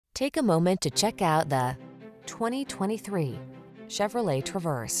Take a moment to check out the 2023 Chevrolet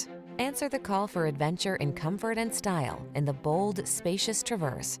Traverse. Answer the call for adventure in comfort and style in the bold, spacious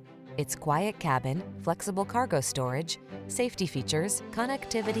Traverse. Its quiet cabin, flexible cargo storage, safety features,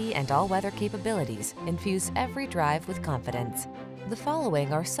 connectivity, and all-weather capabilities infuse every drive with confidence. The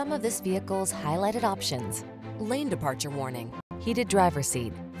following are some of this vehicle's highlighted options: lane departure warning, heated driver's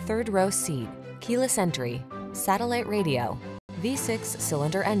seat, third row seat, keyless entry, satellite radio, V6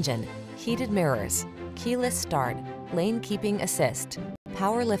 cylinder engine, heated mirrors, keyless start, lane keeping assist,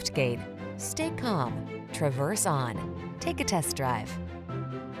 power liftgate. Stay calm, traverse on. Take a test drive.